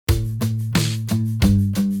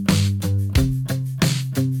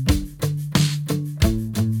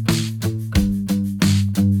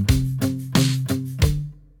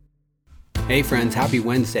Hey friends, happy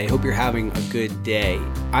Wednesday. Hope you're having a good day.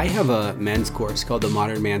 I have a men's course called the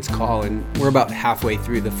Modern Man's Call, and we're about halfway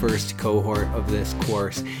through the first cohort of this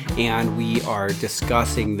course, and we are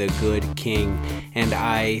discussing the good king. And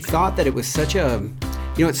I thought that it was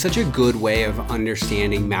it's such a good way of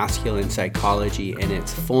understanding masculine psychology in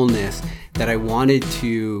its fullness that I wanted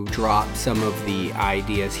to drop some of the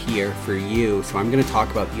ideas here for you. So I'm going to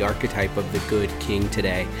talk about the archetype of the good king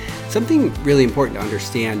today. Something really important to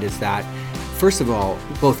understand is that, first of all,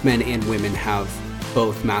 both men and women have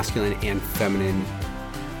both masculine and feminine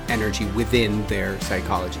energy within their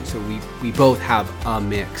psychology. So we both have a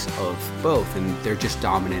mix of both, and they're just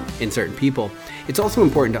dominant in certain people. It's also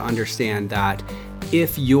important to understand that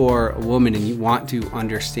if you're a woman and you want to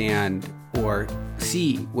understand or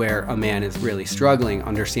see where a man is really struggling,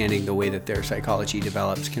 understanding the way that their psychology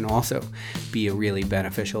develops can also be a really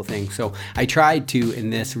beneficial thing. So I tried to,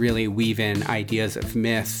 in this, really weave in ideas of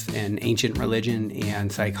myth and ancient religion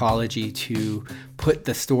and psychology to put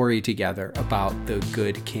the story together about the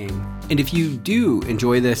good king. And if you do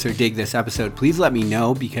enjoy this or dig this episode, please let me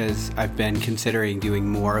know, because I've been considering doing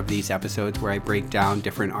more of these episodes where I break down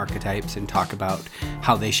different archetypes and talk about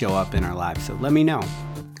how they show up in our lives. So let me know.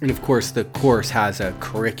 And of course, the course has a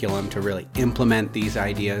curriculum to really implement these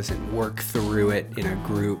ideas and work through it in a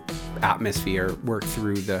group atmosphere, work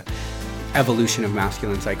through the evolution of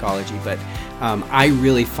masculine psychology. But I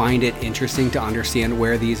really find it interesting to understand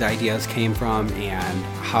where these ideas came from and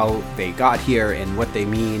how they got here and what they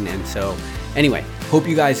mean. And so anyway, hope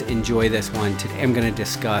you guys enjoy this one. Today I'm going to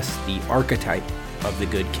discuss the archetype of the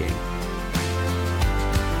good king.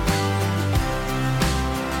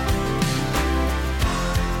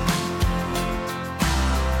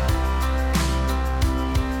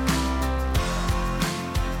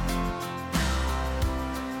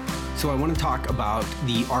 So I want to talk about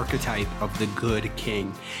the archetype of the good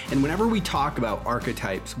king. And whenever we talk about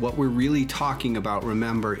archetypes, what we're really talking about,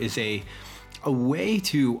 remember, is a way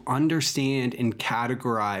to understand and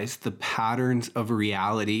categorize the patterns of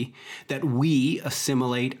reality that we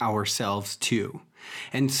assimilate ourselves to.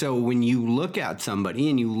 And so when you look at somebody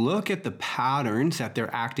and you look at the patterns that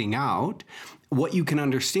they're acting out, what you can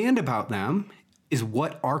understand about them is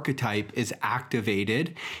what archetype is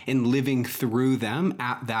activated and living through them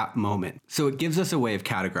at that moment. So it gives us a way of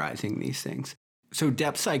categorizing these things. So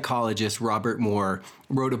depth psychologist Robert Moore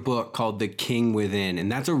wrote a book called The King Within,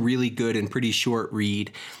 and that's a really good and pretty short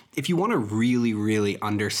read if you want to really, really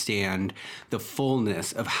understand the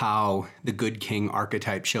fullness of how the good king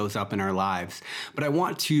archetype shows up in our lives. But I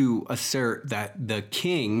want to assert that the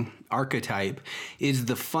king archetype is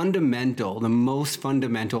the most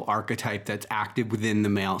fundamental archetype that's active within the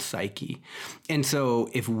male psyche. And so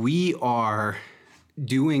if we are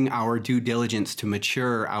doing our due diligence to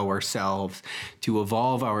mature ourselves, to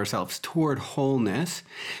evolve ourselves toward wholeness,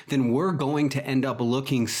 then we're going to end up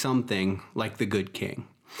looking something like the good king.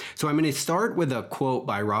 So I'm going to start with a quote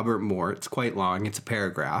by Robert Moore. It's quite long. It's a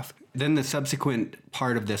paragraph. Then the subsequent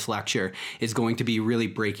part of this lecture is going to be really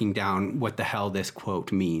breaking down what the hell this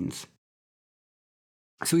quote means.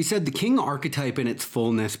 So he said, the king archetype in its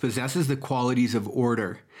fullness possesses the qualities of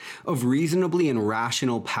order, of reasonably and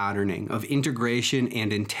rational patterning, of integration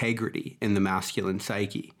and integrity in the masculine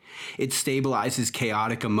psyche. It stabilizes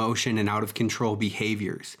chaotic emotion and out-of-control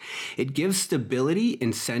behaviors. It gives stability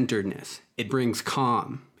and centeredness. It brings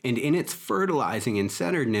calm. And in its fertilizing and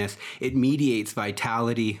centeredness, it mediates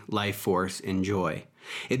vitality, life force, and joy.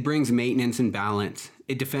 It brings maintenance and balance.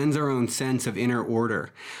 It defends our own sense of inner order,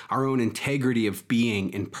 our own integrity of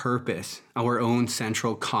being and purpose, our own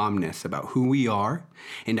central calmness about who we are,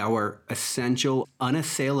 and our essential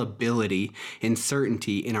unassailability and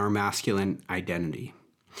certainty in our masculine identity.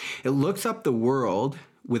 It looks up the world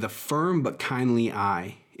with a firm but kindly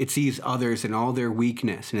eye. It sees others in all their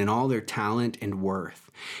weakness and in all their talent and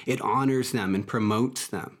worth. It honors them and promotes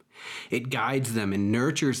them. It guides them and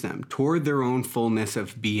nurtures them toward their own fullness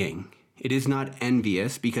of being. It is not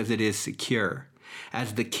envious because it is secure,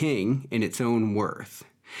 as the king in its own worth.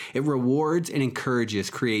 It rewards and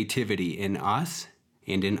encourages creativity in us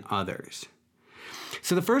and in others.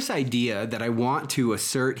 So the first idea that I want to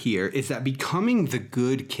assert here is that becoming the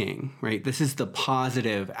good king, right? This is the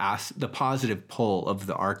positive pole of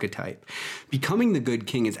the archetype. Becoming the good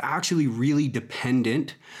king is actually really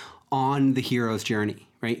dependent on the hero's journey,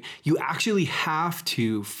 right? You actually have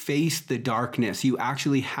to face the darkness. You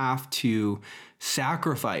actually have to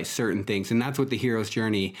sacrifice certain things. And that's what the hero's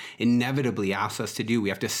journey inevitably asks us to do. We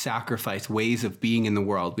have to sacrifice ways of being in the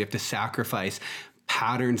world. We have to sacrifice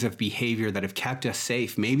patterns of behavior that have kept us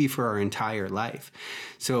safe, maybe for our entire life.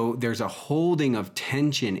 So there's a holding of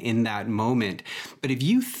tension in that moment. But if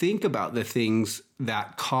you think about the things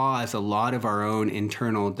that cause a lot of our own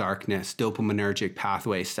internal darkness, dopaminergic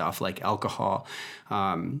pathway stuff like alcohol,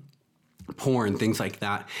 porn, things like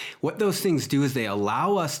that, what those things do is they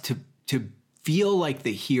allow us to feel like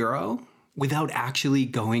the hero without actually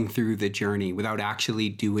going through the journey, without actually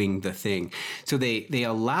doing the thing. So they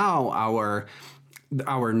allow our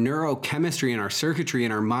neurochemistry and our circuitry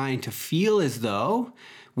in our mind to feel as though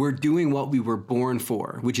we're doing what we were born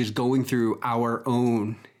for, which is going through our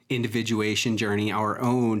own individuation journey, our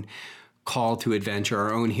own call to adventure,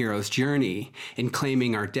 our own hero's journey, and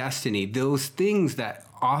claiming our destiny. Those things that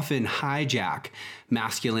often hijack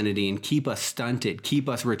masculinity and keep us stunted, keep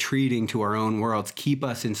us retreating to our own worlds, keep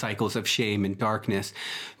us in cycles of shame and darkness.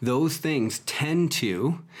 Those things tend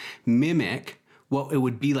to mimic what it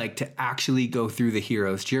would be like to actually go through the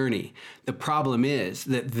hero's journey. The problem is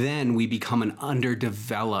that then we become an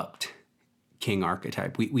underdeveloped king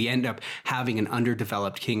archetype. We end up having an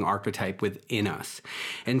underdeveloped king archetype within us.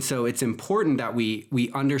 And so it's important that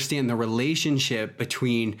we understand the relationship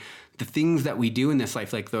between the things that we do in this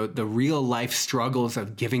life, like the real life struggles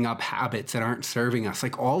of giving up habits that aren't serving us.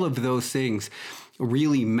 Like all of those things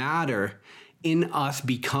really matter in us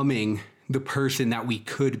becoming the person that we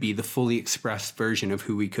could be, the fully expressed version of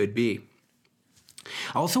who we could be.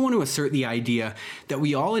 I also want to assert the idea that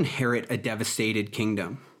we all inherit a devastated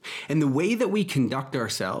kingdom. And the way that we conduct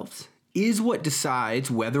ourselves is what decides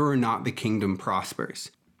whether or not the kingdom prospers.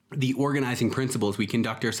 The organizing principles we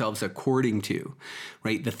conduct ourselves according to,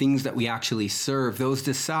 right? The things that we actually serve, those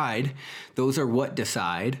are what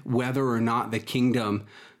decide whether or not the kingdom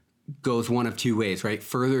goes one of two ways, right?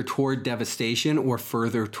 Further toward devastation or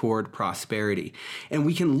further toward prosperity. And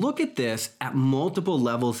we can look at this at multiple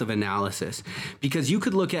levels of analysis, because you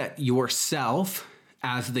could look at yourself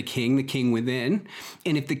as the king within.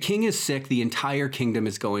 And if the king is sick, the entire kingdom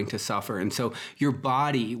is going to suffer. And so your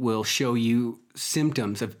body will show you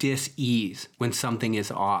symptoms of dis-ease when something is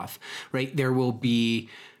off, right? There will be,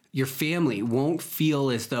 your family won't feel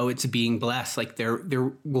as though it's being blessed. Like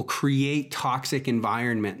there will create toxic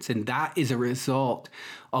environments. And that is a result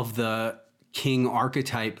of the king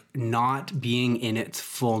archetype not being in its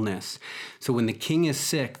fullness. So when the king is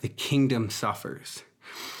sick, the kingdom suffers.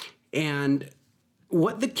 And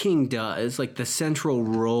what the king does, like the central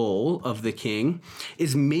role of the king,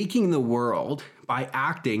 is making the world by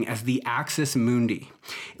acting as the axis mundi.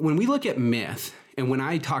 When we look at myth, and when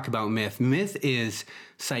I talk about myth is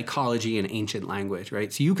psychology in ancient language,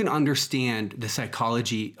 right? So you can understand the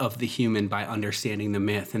psychology of the human by understanding the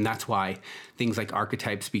myth. And that's why things like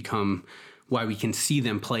archetypes become, why we can see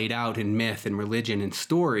them played out in myth and religion and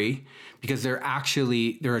story, because they're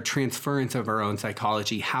a transference of our own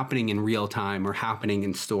psychology happening in real time or happening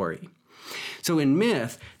in story. So in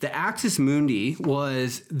myth, the axis mundi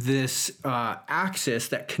was this axis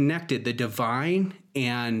that connected the divine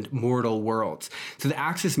and mortal worlds. So the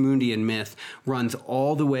axis mundi in myth runs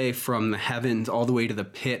all the way from the heavens all the way to the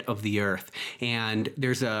pit of the earth. And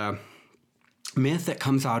there's a myth that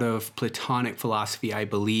comes out of Platonic philosophy, I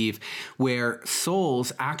believe, where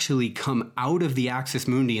souls actually come out of the axis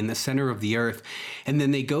mundi in the center of the earth, and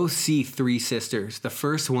then they go see three sisters. The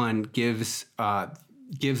first one gives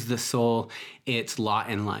the soul its lot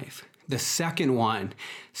in life. The second one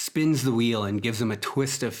spins the wheel and gives them a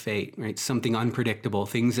twist of fate, right? Something unpredictable,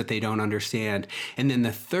 things that they don't understand. And then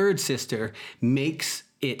the third sister makes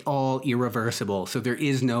it all irreversible. So there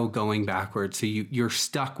is no going backwards. So you're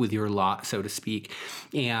stuck with your lot, so to speak.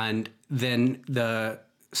 And then the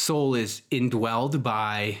soul is indwelled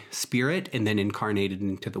by spirit and then incarnated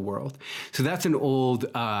into the world. So that's an old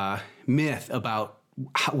myth about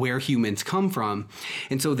where humans come from.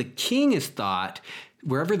 And so the king is thought,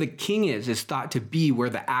 wherever the king is thought to be where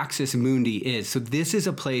the axis mundi is. So this is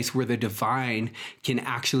a place where the divine can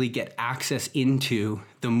actually get access into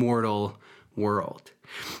the mortal world.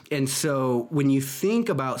 And so when you think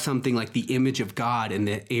about something like the image of God in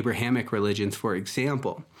the Abrahamic religions, for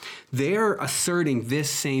example, they're asserting this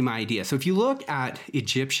same idea. So if you look at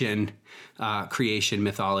Egyptian creation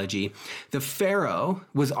mythology, the pharaoh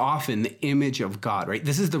was often the image of God, right?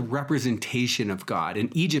 This is the representation of God.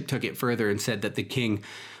 And Egypt took it further and said that the king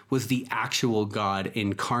was the actual God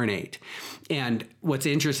incarnate. And what's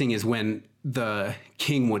interesting is when the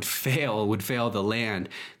king would fail the land,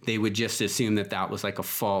 they would just assume that that was like a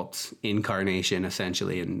false incarnation,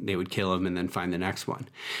 essentially, and they would kill him and then find the next one.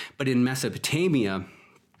 But in Mesopotamia,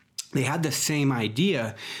 they had the same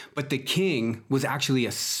idea, but the king was actually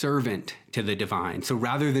a servant to the divine. So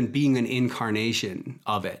rather than being an incarnation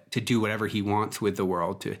of it to do whatever he wants with the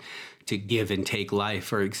world, to give and take life,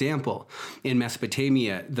 for example, in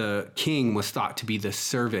Mesopotamia, the king was thought to be the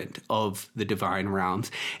servant of the divine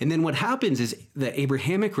realms. And then what happens is the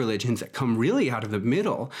Abrahamic religions that come really out of the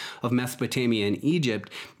middle of Mesopotamia and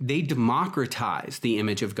Egypt, they democratize the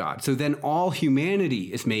image of God. So then all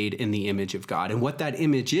humanity is made in the image of God. And what that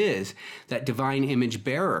image is, that divine image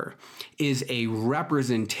bearer, is a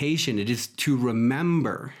representation. It is to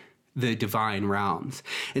remember the divine realms.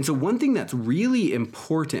 And so one thing that's really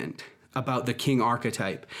important about the king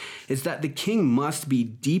archetype is that the king must be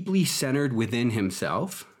deeply centered within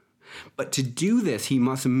himself. But to do this, he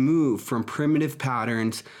must move from primitive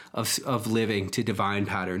patterns of living to divine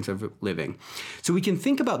patterns of living. So we can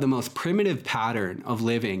think about the most primitive pattern of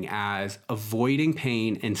living as avoiding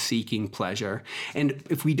pain and seeking pleasure. And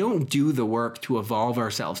if we don't do the work to evolve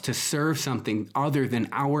ourselves, to serve something other than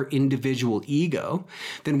our individual ego,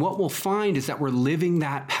 then what we'll find is that we're living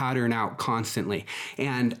that pattern out constantly.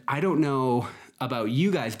 And I don't know about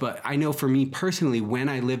you guys, but I know for me personally, when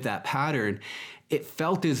I lived that pattern, it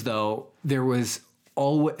felt as though there was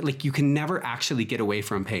always, like, you can never actually get away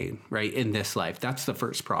from pain, right, in this life. That's the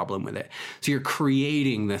first problem with it. So you're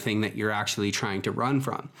creating the thing that you're actually trying to run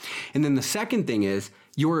from. And then the second thing is,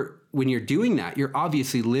 when you're doing that, you're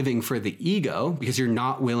obviously living for the ego because you're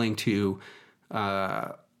not willing to,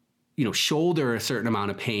 shoulder a certain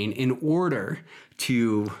amount of pain in order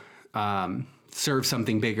to serve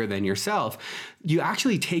something bigger than yourself. You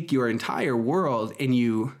actually take your entire world and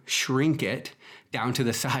you shrink it down to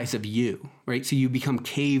the size of you, right? So you become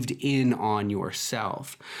caved in on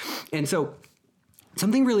yourself. And so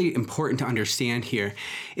something really important to understand here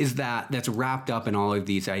is that's wrapped up in all of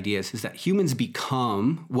these ideas is that humans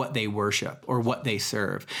become what they worship or what they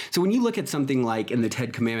serve. So when you look at something like in the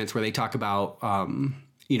Ten Commandments where they talk about,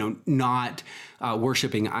 not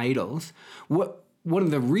worshiping idols, one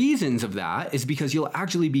of the reasons of that is because you'll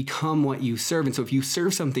actually become what you serve. And so if you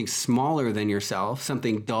serve something smaller than yourself,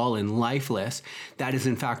 something dull and lifeless, that is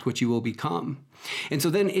in fact what you will become. And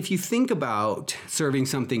so then if you think about serving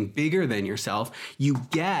something bigger than yourself, you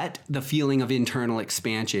get the feeling of internal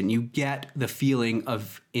expansion. You get the feeling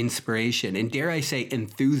of inspiration and, dare I say,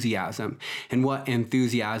 enthusiasm. And what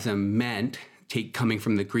enthusiasm meant, coming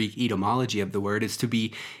from the Greek etymology of the word, is to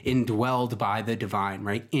be indwelled by the divine,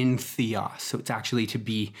 right? In theos. So it's actually to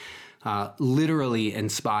be literally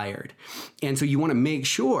inspired. And so you want to make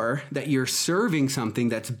sure that you're serving something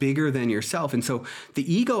that's bigger than yourself. And so the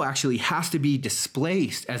ego actually has to be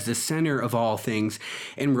displaced as the center of all things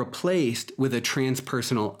and replaced with a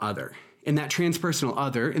transpersonal other. And that transpersonal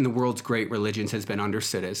other in the world's great religions has been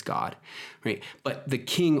understood as God, right? But the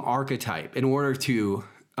king archetype, in order to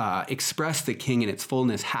express the king in its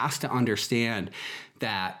fullness, has to understand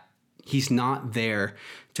that he's not there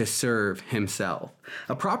to serve himself.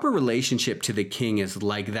 A proper relationship to the king is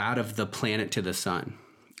like that of the planet to the sun.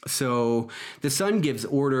 So the sun gives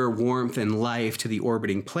order, warmth, and life to the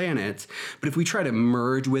orbiting planets, but if we try to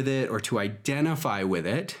merge with it or to identify with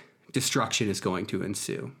it, destruction is going to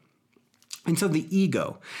ensue. And so the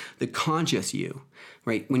ego, the conscious you,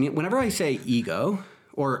 right? Whenever I say ego,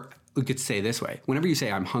 or we could say this way, whenever you say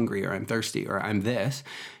I'm hungry or I'm thirsty or I'm this,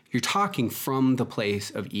 you're talking from the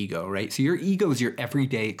place of ego, right? So your ego is your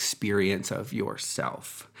everyday experience of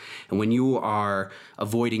yourself. And when you are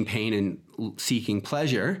avoiding pain and seeking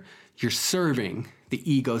pleasure, you're serving the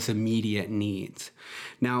ego's immediate needs.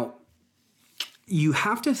 Now, you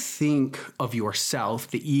have to think of yourself,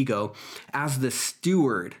 the ego, as the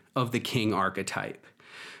steward of the king archetype.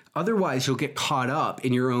 Otherwise, you'll get caught up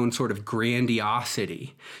in your own sort of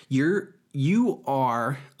grandiosity. You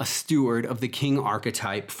are a steward of the king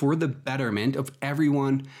archetype for the betterment of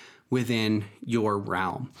everyone within your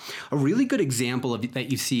realm. A really good example of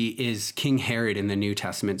that you see is King Herod in the New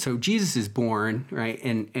Testament. So Jesus is born, right?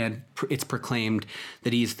 And it's proclaimed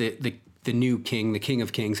that he's the new king, the King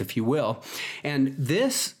of Kings, if you will. And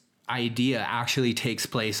this idea actually takes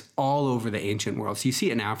place all over the ancient world. So you see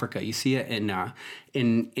it in Africa, you see it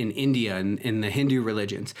in India and in the Hindu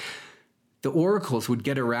religions. The oracles would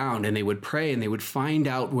get around and they would pray and they would find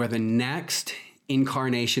out where the next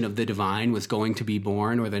incarnation of the divine was going to be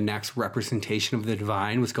born, or the next representation of the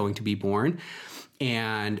divine was going to be born.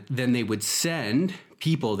 And then they would send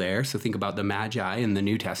people there. So think about the Magi in the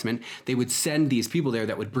New Testament. They would send these people there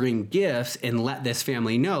that would bring gifts and let this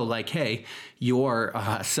family know, like, hey, your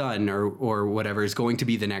son or whatever is going to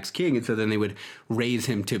be the next king. And so then they would raise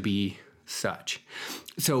him to be such.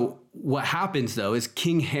 So what happens, though, is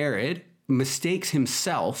King Herod mistakes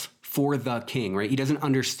himself for the king, right? He doesn't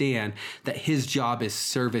understand that his job is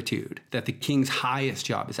servitude, that the king's highest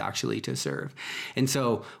job is actually to serve. And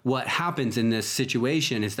so what happens in this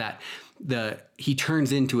situation is that he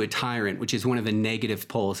turns into a tyrant, which is one of the negative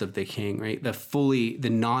poles of the king, right? The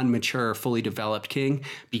non-mature, fully developed king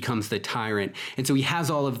becomes the tyrant. And so he has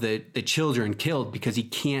all of the children killed because he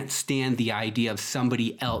can't stand the idea of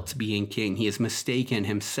somebody else being king. He has mistaken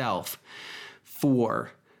himself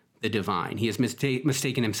for the divine. He has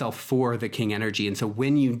mistaken himself for the king energy. And so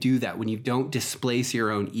when you do that, when you don't displace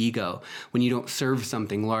your own ego, when you don't serve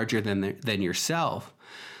something larger than yourself,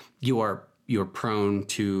 you're prone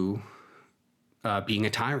to being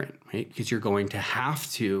a tyrant, right? Because you're going to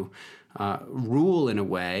have to rule in a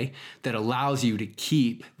way that allows you to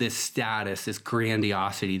keep this status, this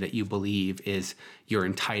grandiosity that you believe you're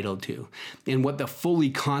entitled to. And what the fully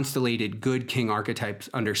constellated good king archetypes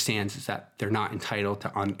understands is that they're not entitled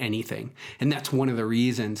to on anything. And that's one of the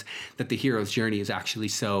reasons that the hero's journey is actually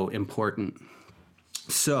so important.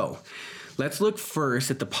 So let's look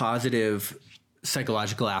first at the positive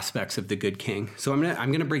psychological aspects of the good king. So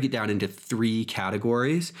I'm gonna break it down into 3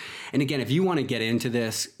 categories. And again, if you want to get into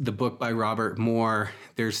this, the book by Robert Moore,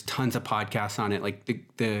 there's tons of podcasts on it. Like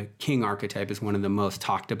the king archetype is one of the most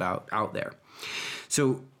talked about out there.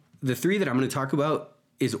 So the 3 that I'm going to talk about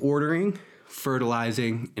is ordering,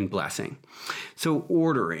 fertilizing, and blessing. So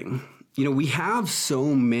ordering, we have so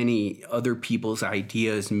many other people's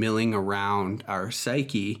ideas milling around our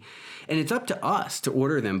psyche, and it's up to us to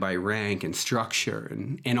order them by rank and structure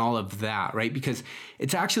and all of that, right? Because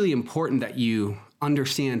it's actually important that you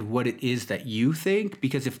understand what it is that you think,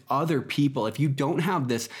 because if you don't have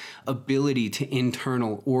this ability to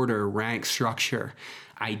internal order, rank, structure,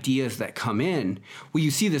 ideas that come in, well,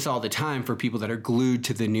 you see this all the time for people that are glued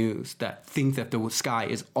to the news, that think that the sky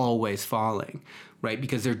is always falling, right?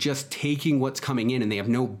 Because they're just taking what's coming in and they have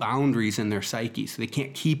no boundaries in their psyche, so they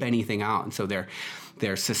can't keep anything out. And so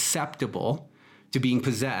they're susceptible to being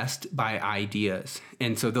possessed by ideas.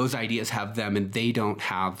 And so those ideas have them and they don't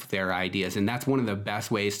have their ideas. And that's one of the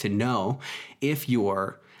best ways to know if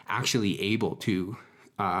you're actually able to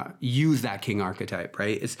use that king archetype,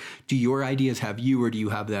 right? Is, do your ideas have you or do you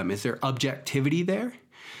have them? Is there objectivity there?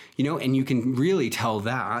 And you can really tell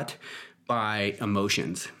that by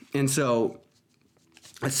emotions. And so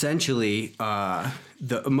essentially,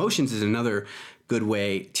 the emotions is another good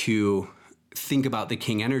way to think about the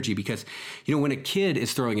king energy, because when a kid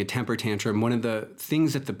is throwing a temper tantrum, one of the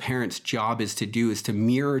things that the parent's job is to do is to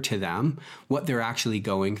mirror to them what they're actually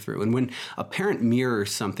going through. And when a parent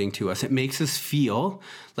mirrors something to us, it makes us feel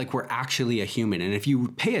like we're actually a human. And if you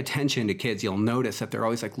pay attention to kids, you'll notice that they're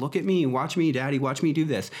always like, look at me, watch me, daddy, watch me do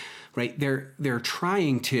this, right? They're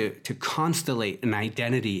trying to constellate an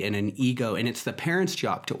identity and an ego, and it's the parent's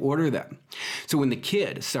job to order them. So when the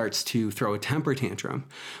kid starts to throw a temper tantrum,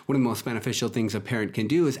 one of the most beneficial things a parent can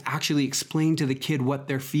do is actually explain to the kid what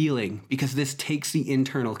they're feeling, because this takes the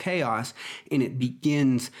internal chaos and it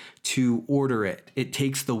begins to order it. It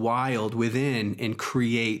takes the wild within and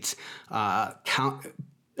creates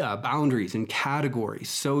boundaries and categories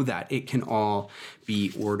so that it can all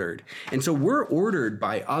be ordered. And so we're ordered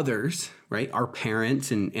by others, right? Our parents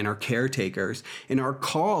and our caretakers, and our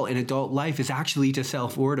call in adult life is actually to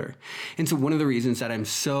self-order. And so one of the reasons that I'm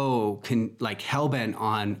so hell-bent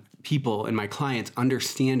on people and my clients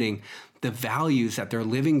understanding the values that they're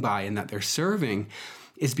living by and that they're serving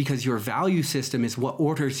is because your value system is what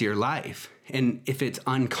orders your life. And if it's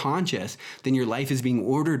unconscious, then your life is being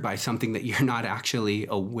ordered by something that you're not actually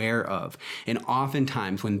aware of. And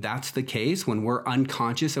oftentimes when that's the case, when we're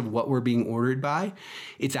unconscious of what we're being ordered by,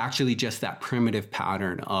 it's actually just that primitive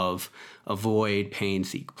pattern of avoid, pain,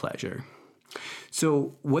 seek pleasure.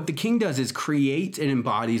 So what the king does is create and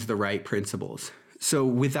embodies the right principles. So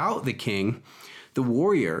without the king, the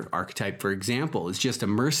warrior archetype, for example, is just a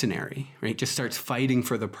mercenary, right? Just starts fighting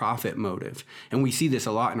for the profit motive. And we see this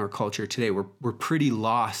a lot in our culture today. We're pretty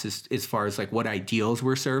lost as far as what ideals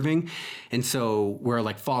we're serving. And so we're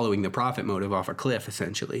following the profit motive off a cliff,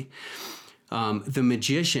 essentially. The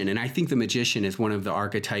magician, and I think the magician is one of the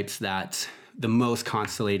archetypes that's the most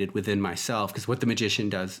constellated within myself, because what the magician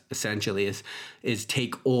does essentially is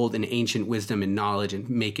take old and ancient wisdom and knowledge and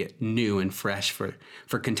make it new and fresh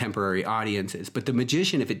for contemporary audiences. But the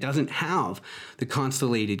magician, if it doesn't have the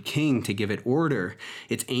constellated king to give it order,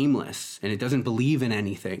 it's aimless and it doesn't believe in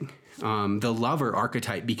anything. The lover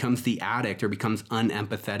archetype becomes the addict or becomes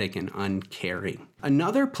unempathetic and uncaring.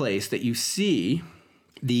 Another place that you see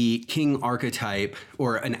the king archetype,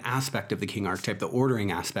 or an aspect of the king archetype, the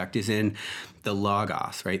ordering aspect, is in the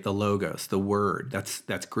logos, right? The logos, the word.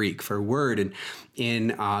 That's Greek for word. And in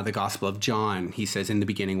the Gospel of John, he says, in the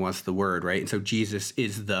beginning was the word, right? And so Jesus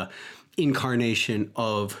is the incarnation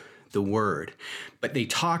of the word. But they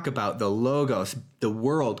talk about the logos, the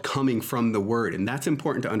world, coming from the word. And that's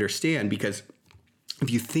important to understand, because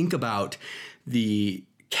if you think about the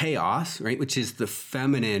chaos, right, which is the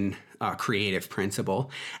feminine creative principle,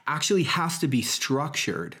 actually has to be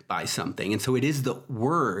structured by something. And so it is the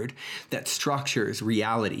word that structures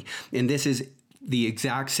reality. And this is the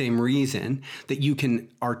exact same reason that you can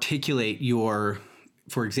articulate your,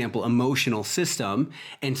 for example, emotional system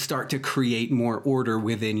and start to create more order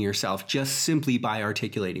within yourself just simply by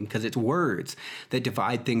articulating, because it's words that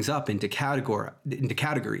divide things up into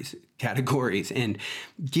categories and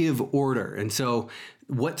give order. And so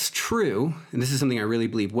what's true, and this is something I really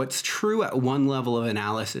believe, what's true at one level of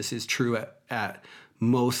analysis is true at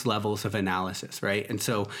most levels of analysis, right? And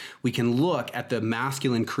so we can look at the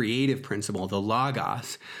masculine creative principle, the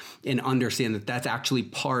logos, and understand that that's actually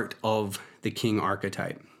part of the king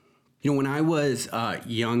archetype. You know, when I was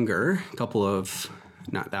younger,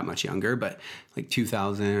 not that much younger, but like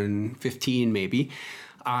 2015 maybe,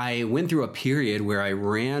 I went through a period where I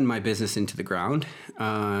ran my business into the ground,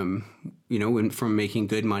 went from making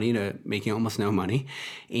good money to making almost no money.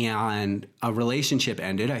 And a relationship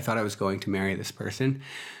ended. I thought I was going to marry this person.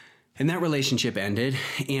 And that relationship ended.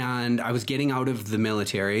 And I was getting out of the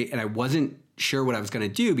military. And I wasn't sure what I was going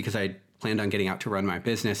to do, because I planned on getting out to run my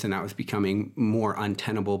business. And that was becoming more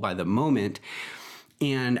untenable by the moment.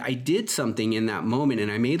 And I did something in that moment,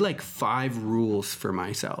 and I made like 5 rules for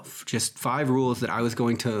myself, just 5 rules that I was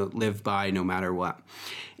going to live by no matter what.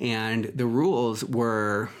 And the rules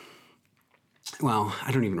were, well,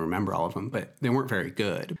 I don't even remember all of them, but they weren't very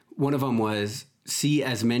good. One of them was see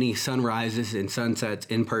as many sunrises and sunsets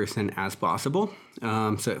in person as possible.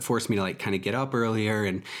 So it forced me to like kind of get up earlier,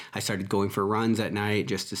 and I started going for runs at night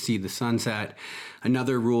just to see the sunset.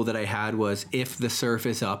 Another rule that I had was, if the surf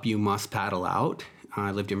is up, you must paddle out.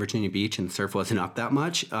 I lived in Virginia Beach, and the surf wasn't up that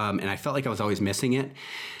much, and I felt like I was always missing it.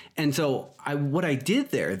 And so what I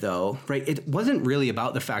did there, though, right, it wasn't really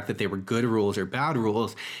about the fact that they were good rules or bad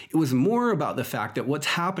rules. It was more about the fact that what's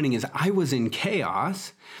happening is I was in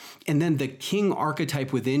chaos, and then the king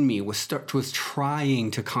archetype within me was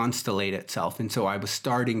trying to constellate itself. And so I was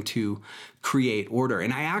starting to create order.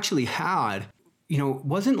 And I actually had, it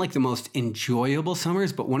wasn't like the most enjoyable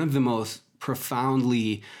summers, but one of the most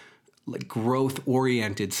profoundly like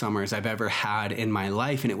growth-oriented summers I've ever had in my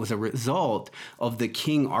life. And it was a result of the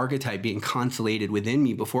king archetype being constellated within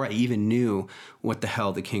me before I even knew what the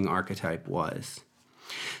hell the king archetype was.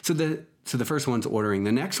 So the first one's ordering.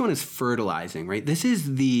 The next one is fertilizing, right? This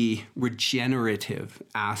is the regenerative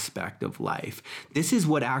aspect of life. This is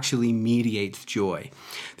what actually mediates joy.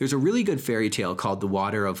 There's a really good fairy tale called The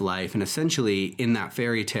Water of Life. And essentially in that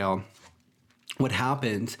fairy tale, what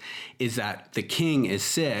happens is that the king is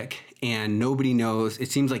sick and nobody knows, it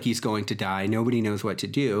seems like he's going to die. Nobody knows what to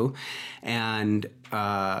do. And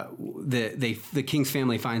the king's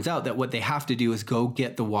family finds out that what they have to do is go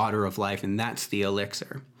get the water of life, and that's the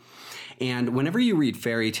elixir. And whenever you read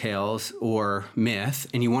fairy tales or myth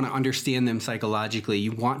and you want to understand them psychologically,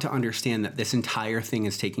 you want to understand that this entire thing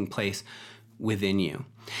is taking place within you.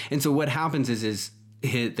 And so what happens is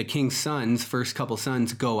the king's sons, first couple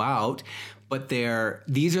sons, go out, but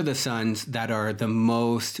these are the sons that are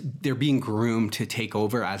they're being groomed to take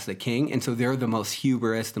over as the king. And so they're the most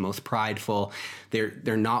hubris, the most prideful.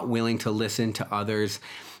 They're not willing to listen to others.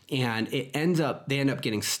 And they end up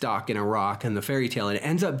getting stuck in a rock in the fairy tale. And it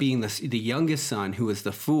ends up being the youngest son, who is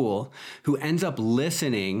the fool, who ends up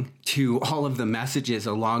listening to all of the messages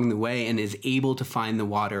along the way and is able to find the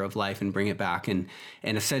water of life and bring it back and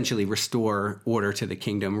essentially restore order to the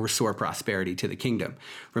kingdom, restore prosperity to the kingdom.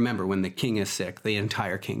 Remember, when the king is sick, the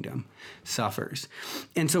entire kingdom suffers.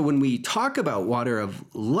 And so when we talk about water of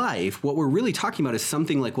life, what we're really talking about is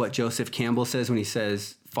something like what Joseph Campbell says when he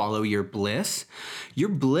says, follow your bliss. Your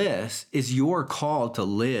bliss is your call to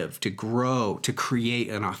live, to grow, to create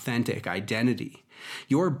an authentic identity.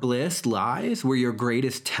 Your bliss lies where your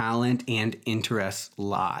greatest talent and interests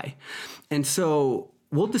lie. And so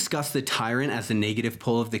we'll discuss the tyrant as the negative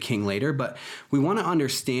pole of the king later, but we want to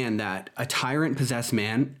understand that a tyrant-possessed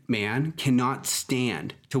man cannot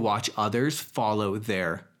stand to watch others follow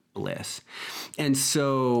their bliss. And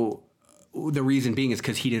so the reason being is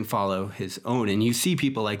because he didn't follow his own. And you see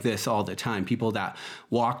people like this all the time, people that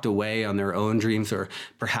walked away on their own dreams, or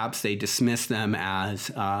perhaps they dismiss them as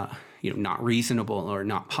not reasonable or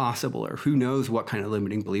not possible, or who knows what kind of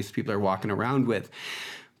limiting beliefs people are walking around with.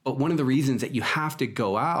 But one of the reasons that you have to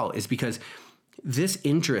go out is because this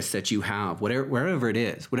interest that you have, wherever it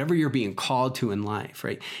is, whatever you're being called to in life,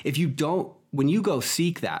 right? When you go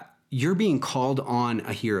seek that, you're being called on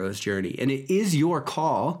a hero's journey, and it is your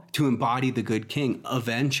call to embody the good king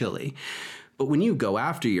eventually. But when you go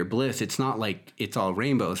after your bliss, it's not like it's all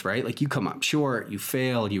rainbows, right? Like you come up short, you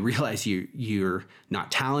fail, you realize you're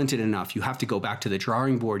not talented enough. You have to go back to the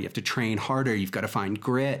drawing board. You have to train harder. You've got to find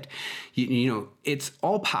grit. It's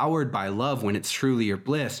all powered by love when it's truly your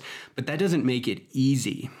bliss, but that doesn't make it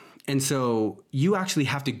easy. And so you actually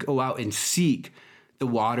have to go out and seek the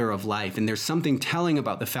water of life. And there's something telling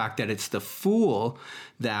about the fact that it's the fool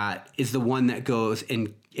that is the one that goes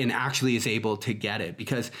and actually is able to get it,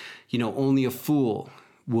 because, only a fool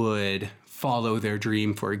would follow their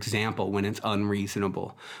dream, for example, when it's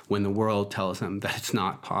unreasonable, when the world tells them that it's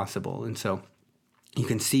not possible. And so you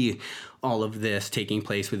can see all of this taking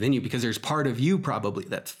place within you, because there's part of you probably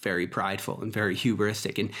that's very prideful and very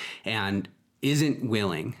hubristic and isn't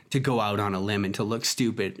willing to go out on a limb and to look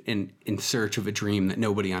stupid in search of a dream that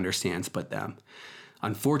nobody understands but them.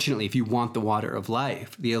 Unfortunately, if you want the water of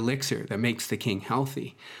life, the elixir that makes the king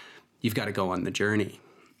healthy, you've got to go on the journey.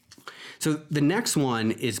 So the next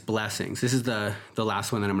one is blessings. This is the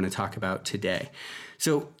last one that I'm going to talk about today.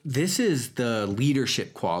 So this is the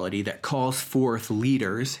leadership quality that calls forth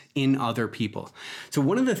leaders in other people. So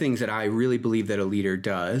one of the things that I really believe that a leader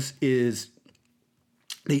does is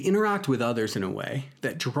they interact with others in a way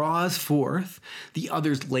that draws forth the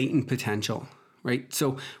other's latent potential, right?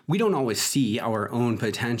 So we don't always see our own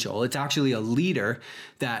potential. It's actually a leader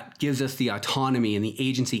that gives us the autonomy and the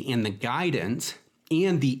agency and the guidance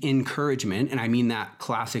and the encouragement, and I mean that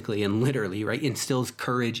classically and literally, right? Instills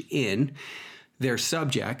courage in their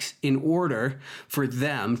subjects in order for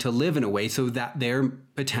them to live in a way so that their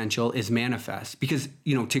potential is manifest. Because,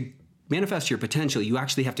 to manifest your potential, you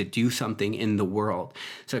actually have to do something in the world.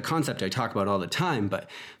 It's a concept I talk about all the time, but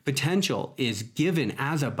potential is given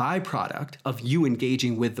as a byproduct of you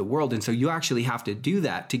engaging with the world. And so you actually have to do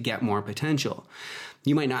that to get more potential.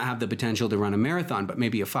 You might not have the potential to run a marathon, but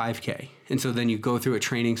maybe a 5K. And so then you go through a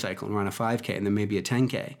training cycle and run a 5K, and then maybe a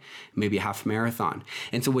 10K, maybe a half marathon.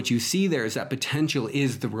 And so what you see there is that potential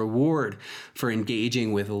is the reward for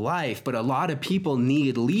engaging with life. But a lot of people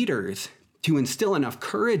need leaders to instill enough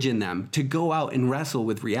courage in them to go out and wrestle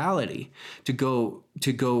with reality, to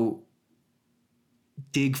go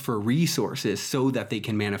dig for resources so that they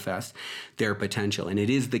can manifest their potential. And it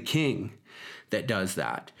is the king that does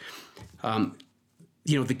that.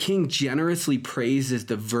 The king generously praises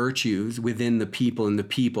the virtues within the people and the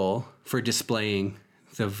people for displaying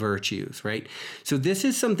the virtues, right? So this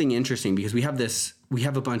is something interesting, because we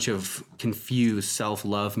have a bunch of confused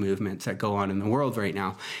self-love movements that go on in the world right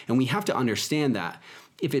now. And we have to understand that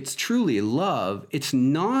if it's truly love, it's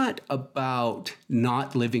not about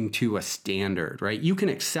not living to a standard, right? You can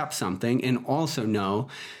accept something and also know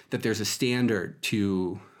that there's a standard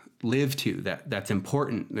to live to that's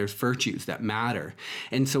important. There's virtues that matter.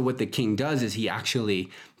 And so what the king does is he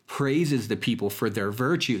actually praises the people for their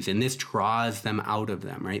virtues, and this draws them out of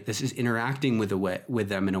them, right? This is interacting with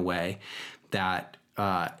them in a way that,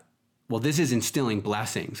 this is instilling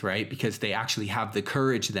blessings, right? Because they actually have the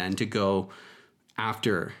courage then to go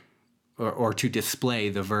after or to display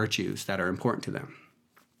the virtues that are important to them.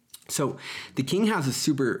 So the king has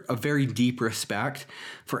a very deep respect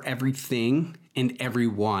for everything and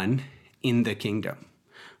everyone in the kingdom,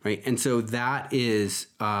 right? And so that is,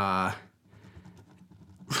 that's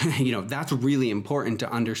really important to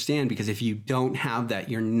understand, because if you don't have that,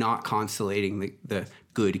 you're not constellating the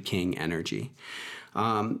good king energy.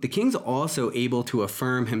 The king's also able to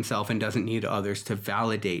affirm himself and doesn't need others to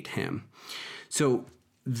validate him. So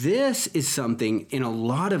this is something in a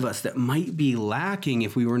lot of us that might be lacking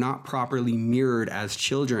if we were not properly mirrored as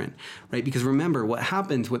children, right? Because remember, what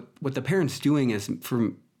happens, what the parent's doing is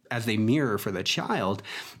as they mirror for the child,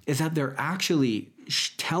 is that they're actually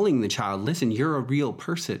telling the child, listen, you're a real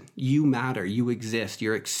person. You matter. You exist.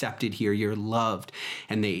 You're accepted here. You're loved.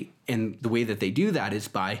 And the way that they do that is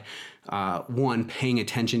by one, paying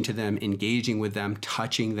attention to them, engaging with them,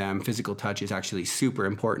 touching them. Physical touch is actually super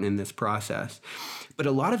important in this process. But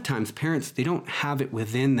a lot of times parents, they don't have it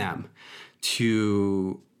within them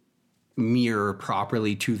to mirror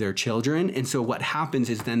properly to their children. And so what happens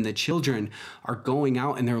is then the children are going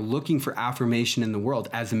out and they're looking for affirmation in the world.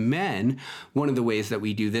 As men, one of the ways that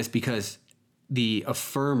we do this, because the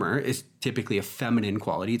affirmer is typically a feminine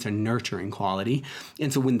quality. It's a nurturing quality.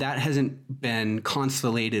 And so when that hasn't been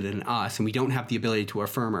constellated in us and we don't have the ability to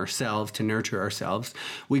affirm ourselves, to nurture ourselves,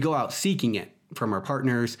 we go out seeking it from our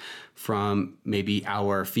partners, from maybe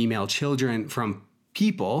our female children, from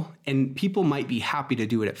people. And people might be happy to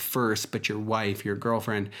do it at first, but your wife, your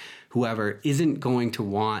girlfriend, whoever isn't going to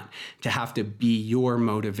want to have to be your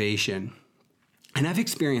motivation. And I've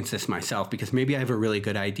experienced this myself because maybe I have a really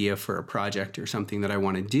good idea for a project or something that I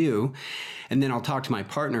want to do. And then I'll talk to my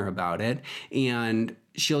partner about it and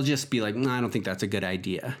she'll just be like, I don't think that's a good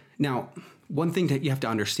idea. Now, one thing that you have to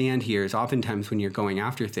understand here is oftentimes when you're going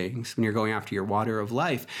after things, when you're going after your water of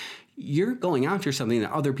life, you're going after something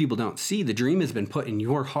that other people don't see. The dream has been put in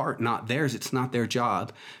your heart, not theirs. It's not their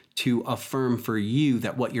job to affirm for you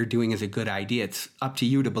that what you're doing is a good idea. It's up to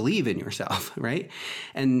you to believe in yourself, right?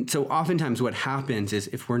 And so oftentimes what happens is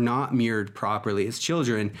if we're not mirrored properly as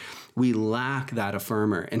children, we lack that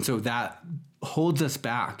affirmer. And so that holds us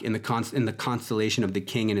back in the constellation of the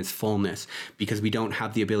king in its fullness because we don't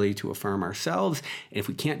have the ability to affirm ourselves. And if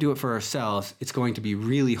we can't do it for ourselves, it's going to be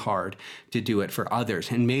really hard to do it for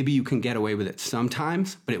others. And maybe you can get away with it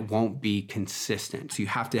sometimes, but it won't be consistent. So you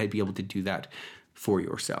have to be able to do that for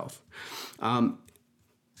yourself.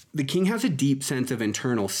 The king has a deep sense of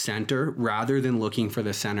internal center rather than looking for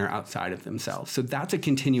the center outside of themselves. So that's a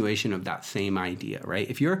continuation of that same idea, right?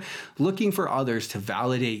 If you're looking for others to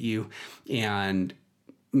validate you and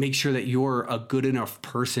make sure that you're a good enough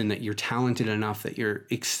person, that you're talented enough, that you're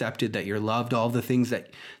accepted, that you're loved, all the things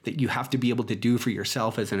that you have to be able to do for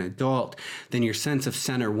yourself as an adult, then your sense of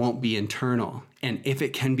center won't be internal. And if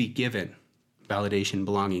it can be given, validation,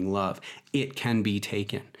 belonging, love, it can be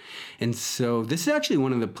taken. And so this is actually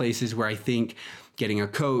one of the places where I think getting a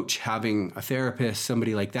coach, having a therapist,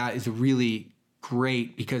 somebody like that is really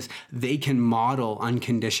great because they can model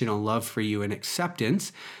unconditional love for you and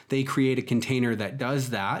acceptance. They create a container that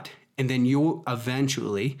does that. And then you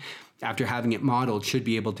eventually, after having it modeled, should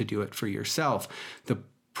be able to do it for yourself. The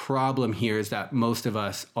problem here is that most of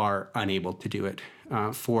us are unable to do it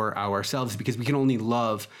for ourselves because we can only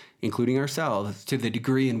love, including ourselves, to the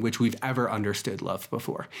degree in which we've ever understood love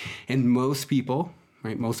before. And most people,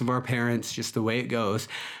 right, most of our parents, just the way it goes,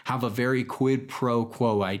 have a very quid pro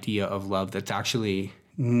quo idea of love that's actually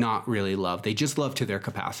not really love. They just love to their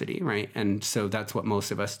capacity, right? And so that's what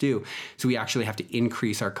most of us do. So we actually have to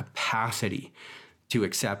increase our capacity to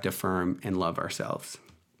accept, affirm, and love ourselves.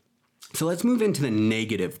 So let's move into the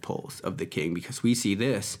negative poles of the king because we see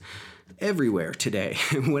this everywhere today.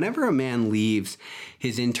 Whenever a man leaves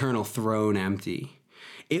his internal throne empty,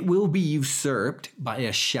 it will be usurped by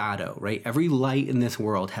a shadow, right? Every light in this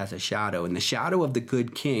world has a shadow, and the shadow of the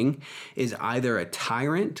good king is either a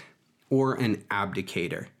tyrant or an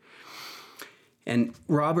abdicator. And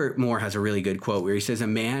Robert Moore has a really good quote where he says, "A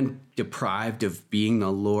man deprived of being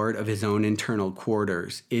the lord of his own internal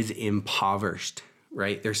quarters is impoverished,"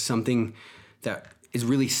 right? There's something that is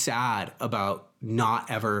really sad about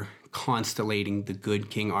not ever constellating the good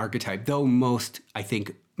king archetype, though I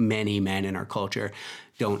think many men in our culture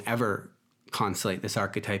don't ever constellate this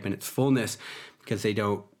archetype in its fullness because they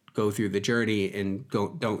don't go through the journey and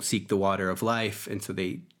don't seek the water of life. And so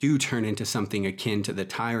they do turn into something akin to the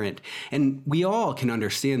tyrant. And we all can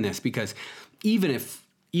understand this because even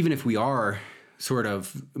if we are sort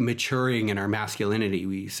of maturing in our masculinity,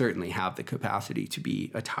 we certainly have the capacity to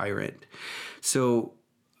be a tyrant. So,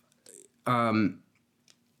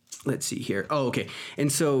 let's see here. Oh, okay.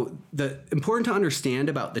 And so the important to understand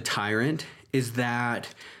about the tyrant is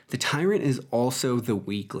that the tyrant is also the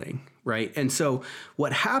weakling, right? And so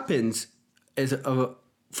what happens is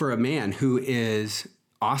for a man who is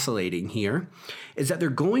oscillating here is that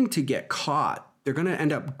they're going to get caught. They're going to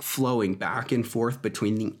end up flowing back and forth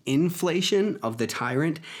between the inflation of the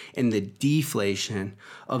tyrant and the deflation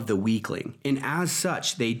of the weakling. And as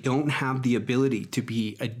such, they don't have the ability to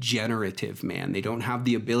be a generative man. They don't have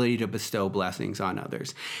the ability to bestow blessings on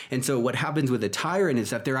others. And so what happens with a tyrant is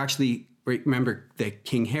that they're actually, remember the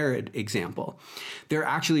King Herod example, they're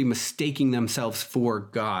actually mistaking themselves for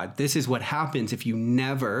God. This is what happens if you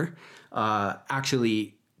never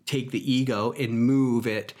actually take the ego and move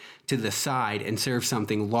it to the side and serve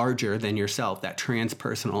something larger than yourself, that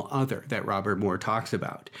transpersonal other that Robert Moore talks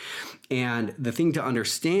about. And the thing to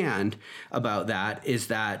understand about that is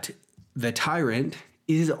that the tyrant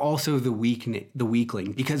is also the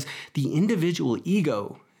weakling, because the individual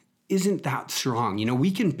ego isn't that strong. You know,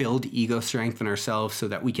 we can build ego strength in ourselves so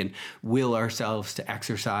that we can will ourselves to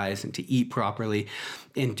exercise and to eat properly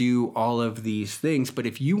and do all of these things. But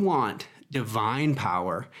if you want divine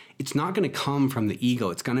power, it's not going to come from the ego.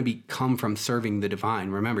 It's going to come from serving the divine.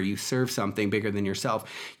 Remember, you serve something bigger than yourself.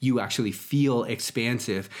 You actually feel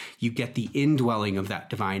expansive. You get the indwelling of that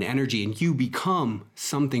divine energy, and you become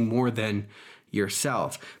something more than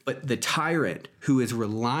yourself. But the tyrant who is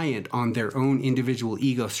reliant on their own individual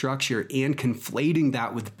ego structure and conflating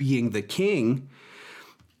that with being the king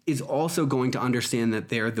is also going to understand that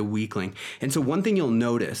they're the weakling. And so one thing you'll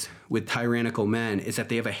notice with tyrannical men is that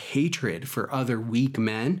they have a hatred for other weak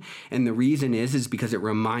men. And the reason is because it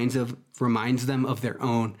reminds them of their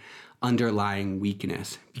own underlying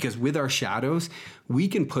weakness. Because with our shadows, we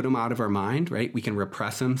can put them out of our mind, right? We can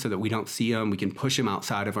repress them so that we don't see them. We can push them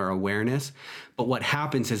outside of our awareness. But what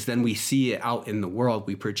happens is then we see it out in the world.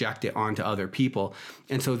 We project it onto other people.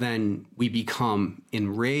 And so then we become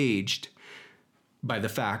enraged by the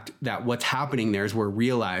fact that what's happening there is we're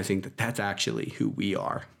realizing that that's actually who we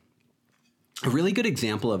are. A really good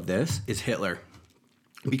example of this is Hitler.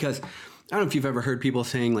 Because I don't know if you've ever heard people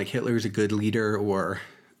saying like Hitler's a good leader or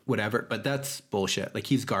whatever, but that's bullshit. Like,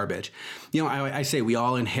 he's garbage. You know, I say we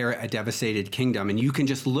all inherit a devastated kingdom, and you can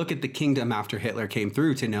just look at the kingdom after Hitler came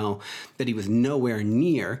through to know that he was nowhere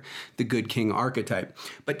near the good king archetype.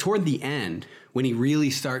 But toward the end, when he really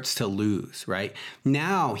starts to lose, right?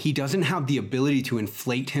 Now he doesn't have the ability to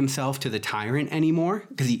inflate himself to the tyrant anymore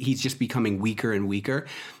because he's just becoming weaker and weaker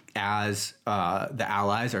as the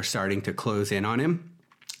allies are starting to close in on him.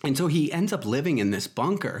 And so he ends up living in this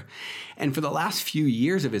bunker. And for the last few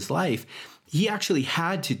years of his life, he actually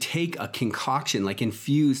had to take a concoction, like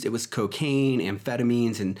infused, it was cocaine,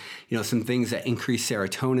 amphetamines, and, you know, some things that increase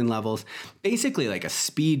serotonin levels, basically like a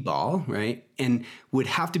speedball, right? And would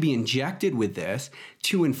have to be injected with this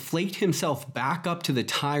to inflate himself back up to the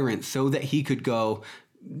tyrant so that he could go,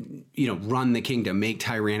 you know, run the kingdom, make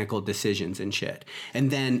tyrannical decisions and shit.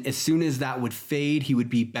 And then as soon as that would fade, he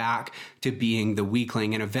would be back to being the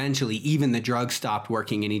weakling. And eventually even the drugs stopped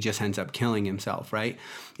working and he just ends up killing himself, right?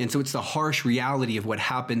 And so it's the harsh reality of what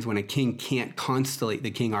happens when a king can't constellate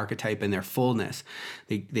the king archetype in their fullness.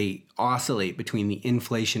 They oscillate between the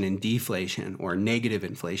inflation and deflation, or negative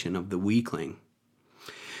inflation, of the weakling.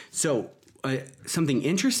 So something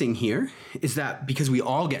interesting here is that because we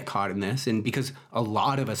all get caught in this, and because a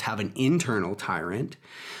lot of us have an internal tyrant,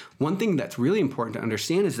 one thing that's really important to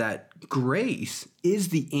understand is that grace is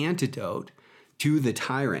the antidote to the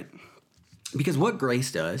tyrant. Because what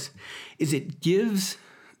grace does is it gives,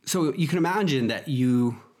 so you can imagine that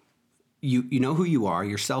you know who you are,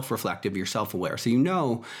 you're self-reflective, you're self-aware. So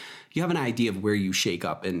you have an idea of where you shake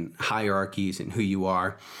up in hierarchies and who you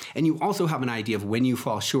are. And you also have an idea of when you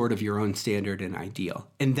fall short of your own standard and ideal.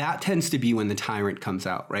 And that tends to be when the tyrant comes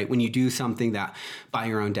out, right? When you do something that by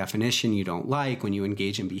your own definition you don't like, when you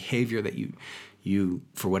engage in behavior that you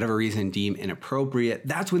for whatever reason deem inappropriate,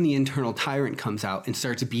 that's when the internal tyrant comes out and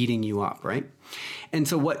starts beating you up, right? And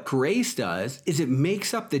so what grace does is it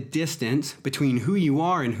makes up the distance between who you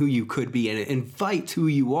are and who you could be, and it invites who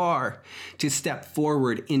you are to step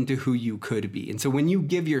forward into who you could be. And so when you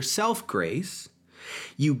give yourself grace,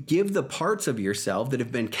 you give the parts of yourself that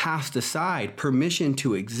have been cast aside permission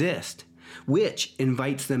to exist, which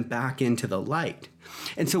invites them back into the light.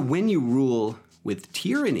 And so when you rule with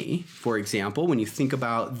tyranny, for example, when you think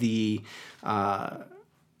about the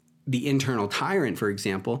internal tyrant, for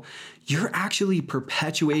example, you're actually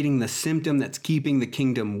perpetuating the symptom that's keeping the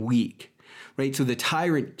kingdom weak, right? So the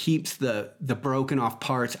tyrant keeps the broken off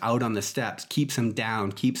parts out on the steps, keeps them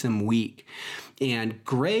down, keeps them weak. And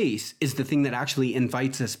grace is the thing that actually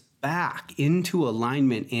invites us back into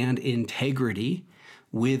alignment and integrity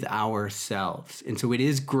with ourselves. And so it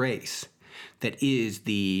is grace that is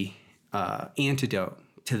the antidote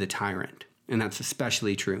to the tyrant. And that's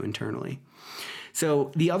especially true internally.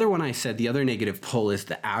 So the other one I said, the other negative pull, is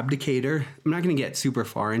the abdicator. I'm not going to get super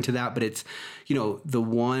far into that, but it's, you know, the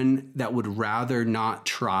one that would rather not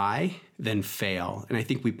try than fail. And I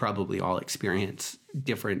think we probably all experience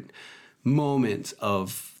different moments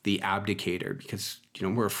of the abdicator because, you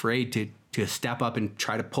know, we're afraid to step up and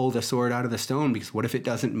try to pull the sword out of the stone because what if it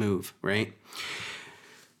doesn't move, right?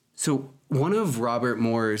 So one of Robert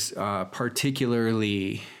Moore's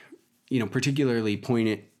particularly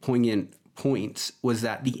poignant points was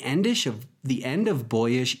that the end of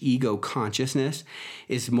boyish ego consciousness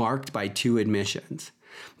is marked by two admissions: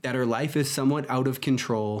 that our life is somewhat out of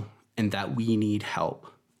control and that we need help.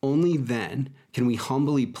 Only then can we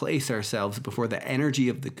humbly place ourselves before the energy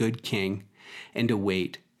of the good king and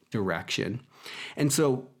await direction. And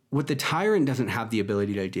so what the tyrant doesn't have the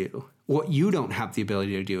ability to do, what you don't have the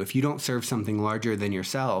ability to do if you don't serve something larger than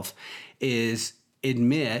yourself, is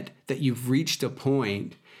admit that you've reached a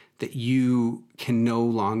point that you can no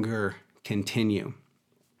longer continue.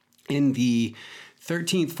 In the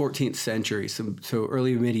 13th, 14th century, so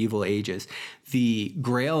early medieval ages, the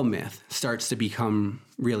Grail myth starts to become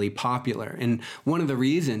really popular. And one of the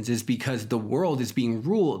reasons is because the world is being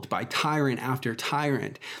ruled by tyrant after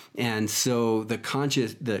tyrant. And so the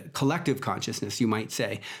collective consciousness, you might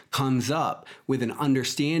say, comes up with an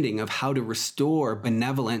understanding of how to restore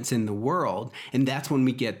benevolence in the world. And that's when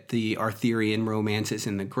we get the Arthurian romances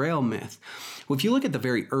in the Grail myth. Well, if you look at the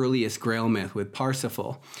very earliest Grail myth with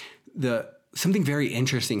Parsifal, something very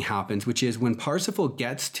interesting happens, which is when Parsifal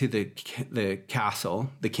gets to the castle,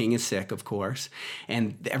 the king is sick, of course,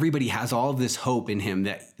 and everybody has all of this hope in him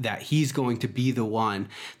that he's going to be the one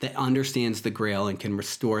that understands the Grail and can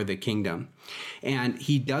restore the kingdom. And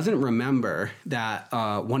he doesn't remember that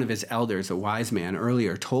one of his elders, a wise man,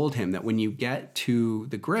 earlier told him that when you get to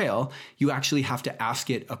the Grail, you actually have to ask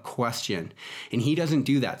it a question. And he doesn't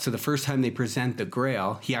do that. So the first time they present the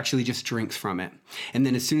Grail, he actually just drinks from it. And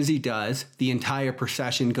then as soon as he does, the entire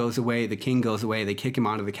procession goes away, the king goes away, they kick him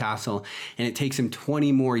out of the castle, and it takes him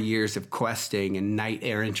 20 more years of questing and knight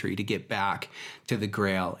errantry to get back to the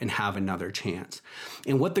Grail and have another chance.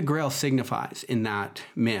 And what the Grail signifies in that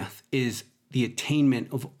myth is the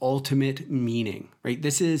attainment of ultimate meaning, right?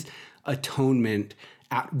 This is atonement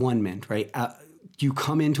at one-ment, right? You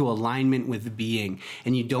come into alignment with being,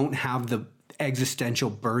 and you don't have the existential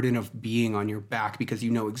burden of being on your back because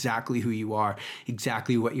you know exactly who you are,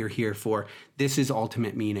 exactly what you're here for. This is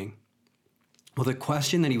ultimate meaning. Well, the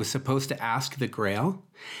question that he was supposed to ask the Grail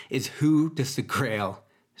is, who does the Grail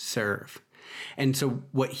serve? And so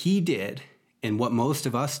what he did, and what most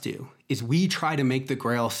of us do, is we try to make the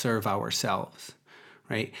Grail serve ourselves,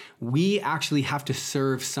 right? We actually have to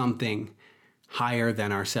serve something higher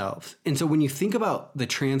than ourselves. And so when you think about the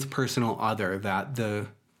transpersonal other that the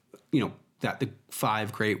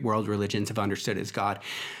 5 great world religions have understood as God,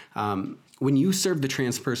 when you serve the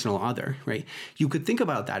transpersonal other, right, you could think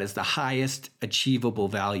about that as the highest achievable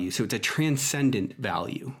value. So it's a transcendent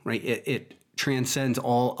value, right? It transcends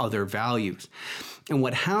all other values. And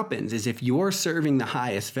what happens is if you're serving the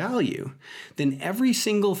highest value, then every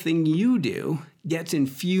single thing you do gets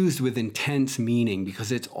infused with intense meaning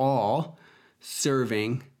because it's all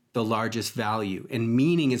serving the largest value. And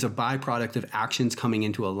meaning is a byproduct of actions coming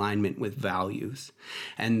into alignment with values.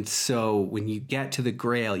 And so when you get to the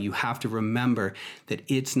Grail, you have to remember that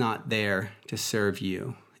it's not there to serve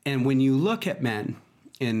you. And when you look at men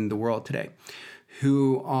in the world today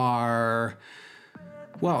who are,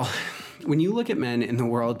 when you look at men in the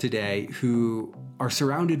world today who are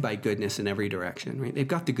surrounded by goodness in every direction, right? They've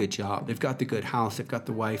got the good job, they've got the good house, they've got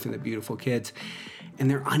the wife and the beautiful kids,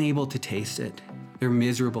 and they're unable to taste it. They're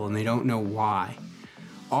miserable and they don't know why.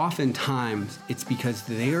 Oftentimes, it's because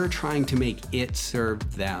they are trying to make it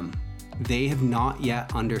serve them. They have not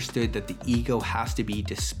yet understood that the ego has to be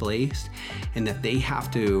displaced and that they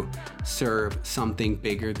have to serve something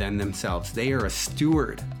bigger than themselves. They are a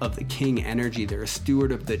steward of the king energy. They're a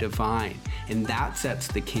steward of the divine, and that sets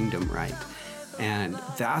the kingdom right. And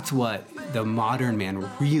that's what the modern man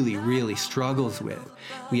really, really struggles with.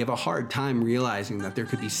 We have a hard time realizing that there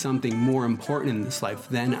could be something more important in this life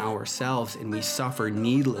than ourselves, and we suffer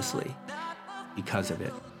needlessly because of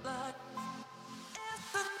it.